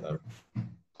people?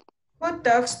 Who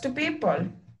talks to people?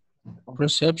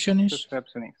 Receptionist.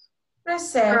 Receptionist.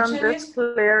 Receptionist. Front desk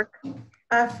clerk.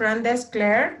 A front desk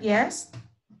clerk, yes.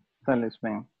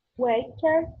 Salesman.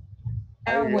 Waiter.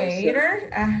 A waiter,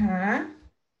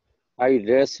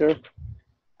 Hairdresser.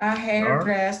 A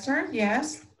hairdresser,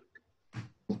 yes.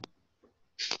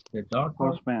 The doctor.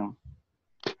 Postman.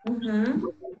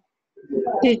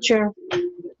 Teacher.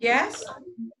 Yes.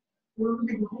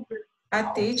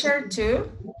 A teacher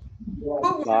too.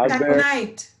 Who works at Barber.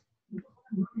 night?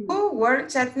 Who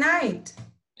works at night?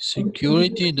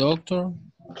 Security doctor.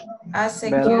 A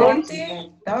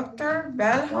security doctor,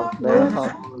 bellhop,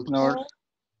 Nurse.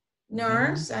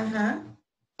 nurse, Dancer.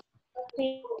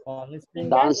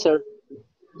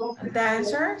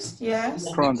 dancers, yes.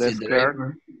 Front desk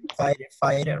clerk.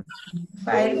 Firefighter.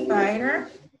 Firefighter,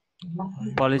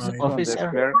 Police Front desk officer.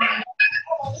 clerk.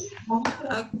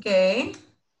 okay.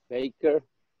 Baker.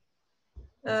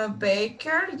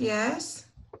 Baker, yes.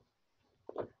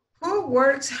 Who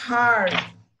works hard?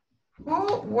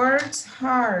 Who works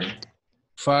hard?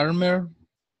 Farmer.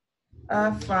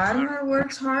 A farmer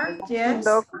works hard, yes.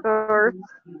 Doctor.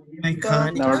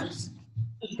 Mechanic. Doctors,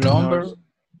 Plumber.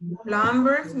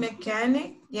 plumbers,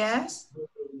 mechanic, yes.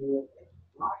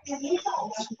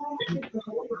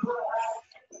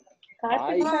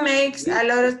 Who makes a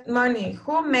lot of money?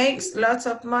 Who makes lots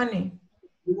of money?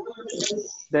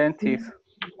 Dentist.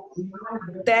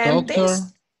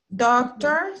 Dentist,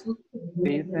 doctor,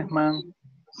 Businessman.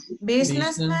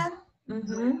 businessman,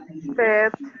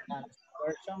 Vet.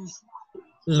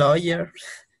 Lawyer.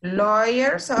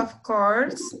 lawyers, of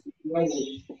course.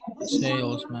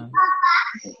 Salesman.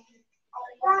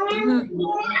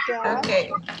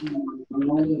 Okay.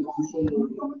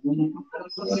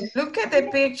 Look at the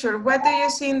picture. What do you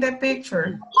see in the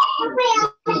picture?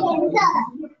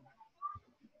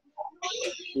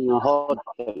 In a hotel.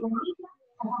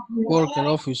 Worker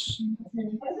office.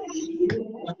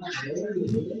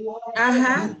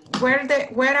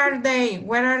 Where are they?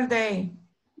 Where are they?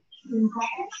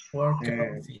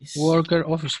 Worker office. Worker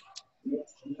office.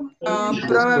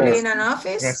 Probably in an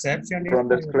office. Receptionist. From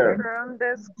the clerk. From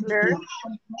the clerk.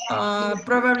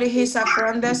 Probably he's a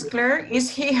front desk clerk.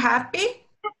 Is he happy?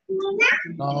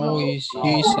 No, he's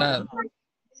sad.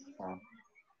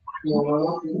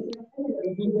 Who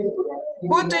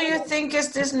do you think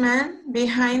is this man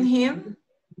behind him?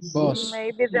 Boss.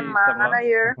 Maybe the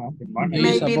manager.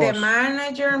 Maybe the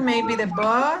manager, maybe the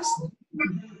boss.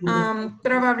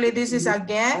 Probably this is a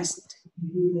guest.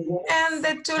 And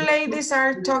the two ladies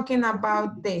are talking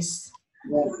about this.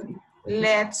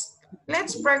 Let's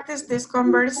practice this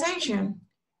conversation.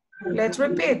 Let's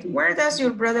repeat. Where does your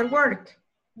brother work?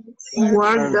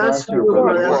 Where does your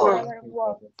brother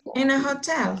work? In a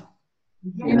hotel.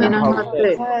 In a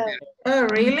hotel. Oh,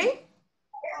 really?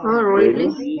 Oh,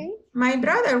 really? My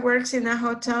brother works in a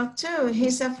hotel too.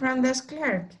 He's a front desk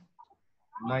clerk.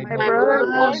 My brother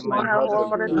works in a hotel.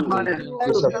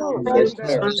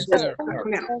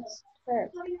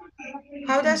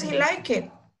 How does he like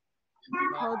it?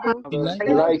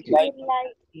 Like it.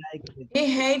 He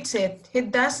hates it. He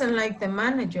doesn't like the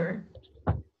manager.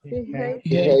 He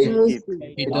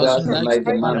doesn't like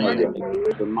the manager.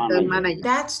 The manager.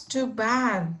 That's too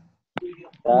bad.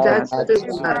 That's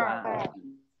too bad.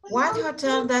 What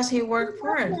hotel does he work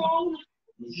for?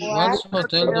 What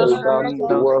hotel does he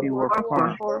work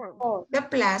for? The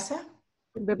Plaza.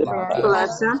 The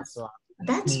plaza.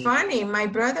 That's funny. My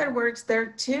brother works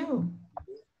there too.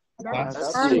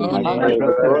 That's My funny.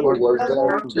 brother works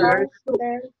there too.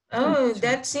 Oh,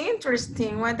 that's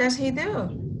interesting. What does he do?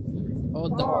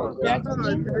 Oh, That's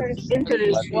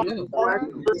interesting.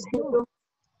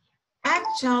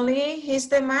 Actually, he's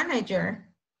the manager.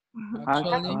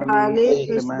 Actually,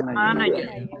 he's the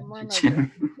manager.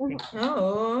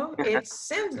 Oh, it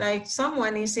seems like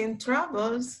someone is in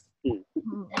troubles.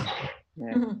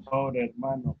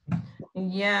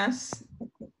 Yes.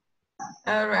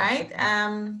 All right.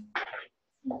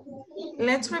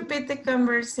 Let's repeat the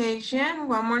conversation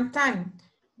one more time.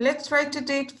 Let's try to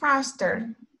do it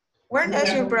faster. Where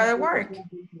does your brother work?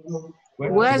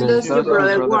 Where does your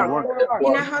brother work?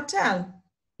 In a hotel.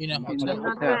 In a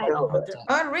hotel.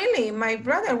 Oh, really? My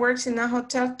brother works in a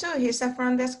hotel too. He's a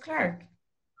front desk clerk.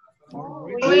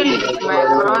 Really? My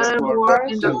brother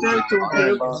works in the hotel too.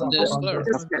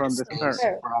 From the clerk.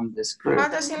 How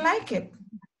does he like it?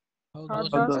 How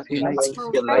does he like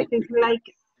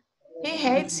Like He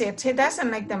hates it. He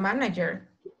doesn't like the manager.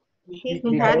 he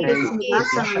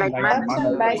doesn't like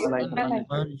manager.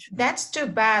 That's too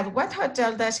bad. What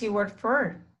hotel does he work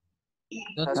for?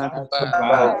 That's bad.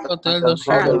 What hotel does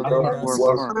he work for?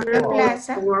 The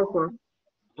Plaza.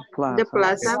 The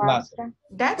plaza.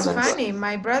 That's funny.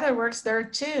 My brother works there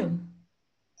too.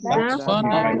 That's funny.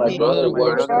 My brother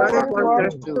works Brother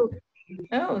works too.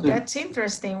 Oh, that's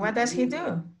interesting. What does he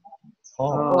do?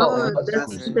 Oh,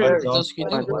 that's What does he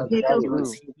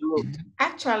do?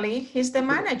 Actually, he's the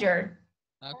manager.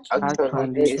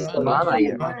 Actually, he's the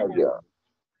manager.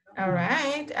 All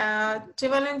right. 2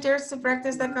 volunteers to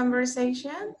practice the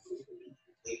conversation.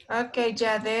 Okay,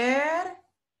 Jader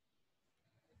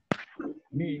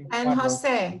and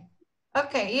Jose.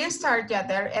 Okay, you start,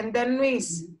 Jader, and then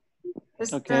Luis.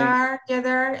 Start,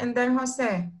 Jader, and then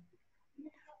Jose.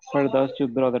 Where does your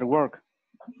brother work?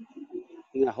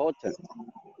 In a hotel.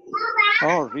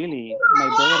 Oh, really? My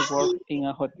brother works in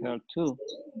a hotel too.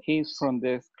 He's from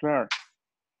the clerk.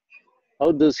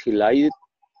 How does he like it?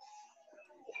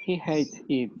 He hates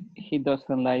it. He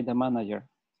doesn't like the manager.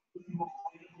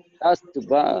 That's too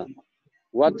bad.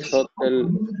 What hotel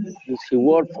does he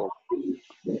work for?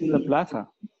 The plaza.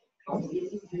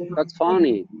 That's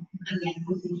funny.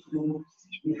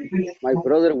 My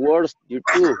brother works there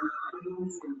too.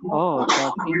 Oh,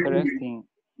 that's interesting.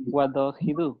 What does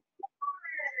he do?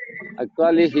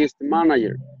 Actually, he's the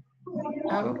manager.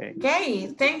 Okay,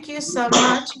 thank you so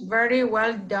much. Very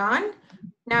well done.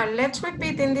 Now let's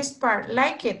repeat in this part.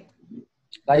 Like it.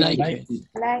 Like it.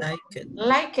 Like it.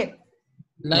 Like it.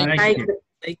 Like it.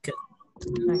 Like it.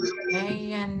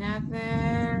 Okay,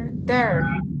 another. There.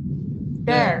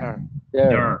 There.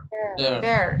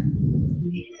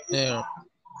 There.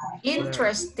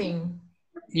 Interesting.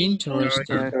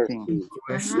 Interesting.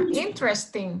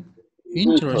 Interesting.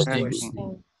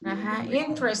 Interesting.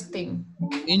 Interesting.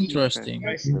 Interesting.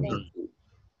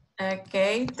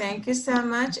 Okay, thank you so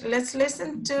much. Let's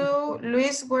listen to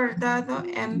Luis Guardado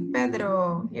and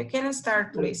Pedro. You can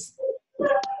start, Luis.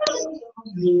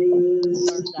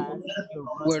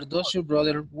 Where does your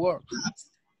brother work?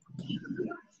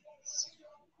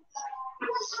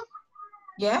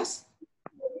 Yes?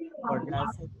 Where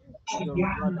does your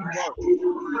brother work?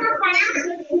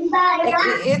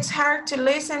 It's hard to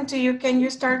listen to you. Can you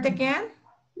start again?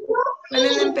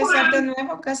 Pueden empezar de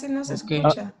nuevo, casi no se Okay.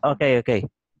 escucha. Okay.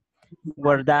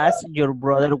 Where does your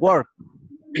brother work?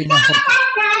 In a hotel.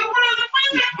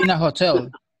 In a hotel.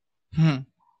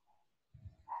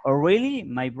 Oh, really?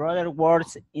 My brother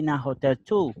works in a hotel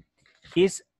too.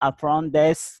 He's a front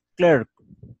desk clerk.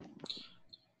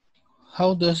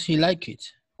 How does he like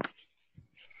it?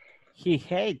 He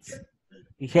hates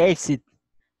it.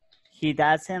 He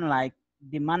doesn't like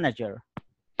the manager.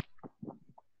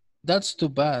 That's too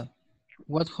bad.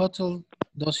 What hotel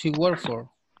does he work for?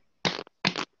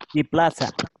 The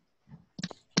Plaza.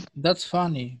 That's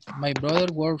funny. My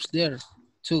brother works there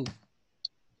too.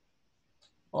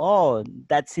 Oh,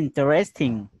 that's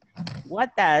interesting.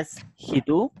 What does he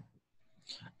do?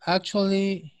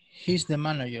 Actually, he's the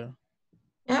manager.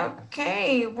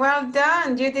 Okay, well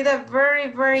done. You did a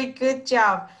very, very good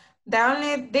job. The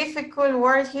only difficult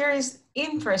word here is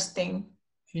interesting.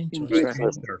 Interesting.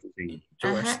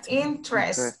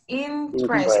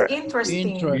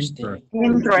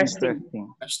 Interesting.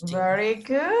 Very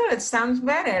good. Sounds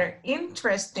better.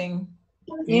 Interesting.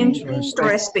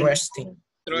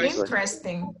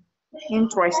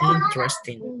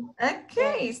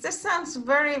 Okay, that sounds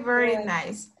very, very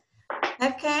nice.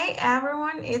 Okay,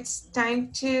 everyone, it's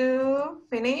time to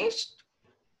finish.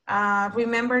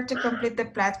 Remember to complete the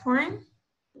platform.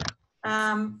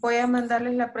 Voy a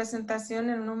mandarles la presentación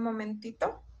en un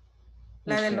momentito.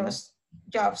 La de los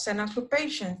jobs and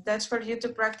occupations. That's for you to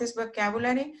practice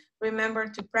vocabulary. Remember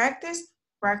to practice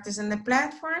in the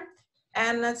platform.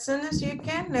 And as soon as you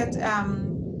can, let's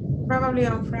probably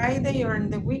on Friday or in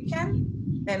the weekend,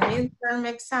 the midterm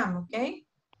exam, okay?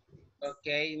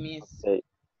 Okay, Miss.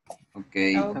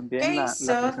 Okay. También la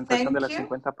presentación de las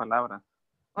 50 palabras.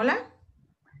 ¿Hola?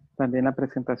 También la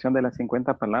presentación de las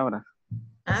 50 palabras.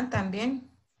 Ah, también.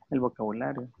 El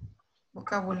vocabulario.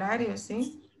 Vocabulario,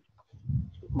 sí.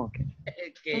 Ok.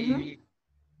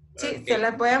 Sí, se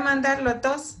las voy a mandar los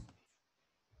dos.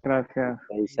 Gracias.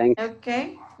 Ok.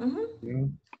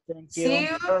 See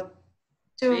you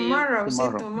tomorrow. Sí,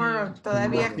 tomorrow.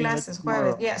 Todavía clases,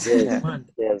 jueves.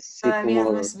 Yes. Todavía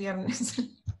no es viernes.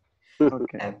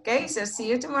 Okay. Okay, so see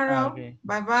you tomorrow.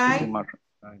 Bye-bye.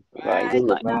 Bye.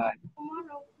 Good night.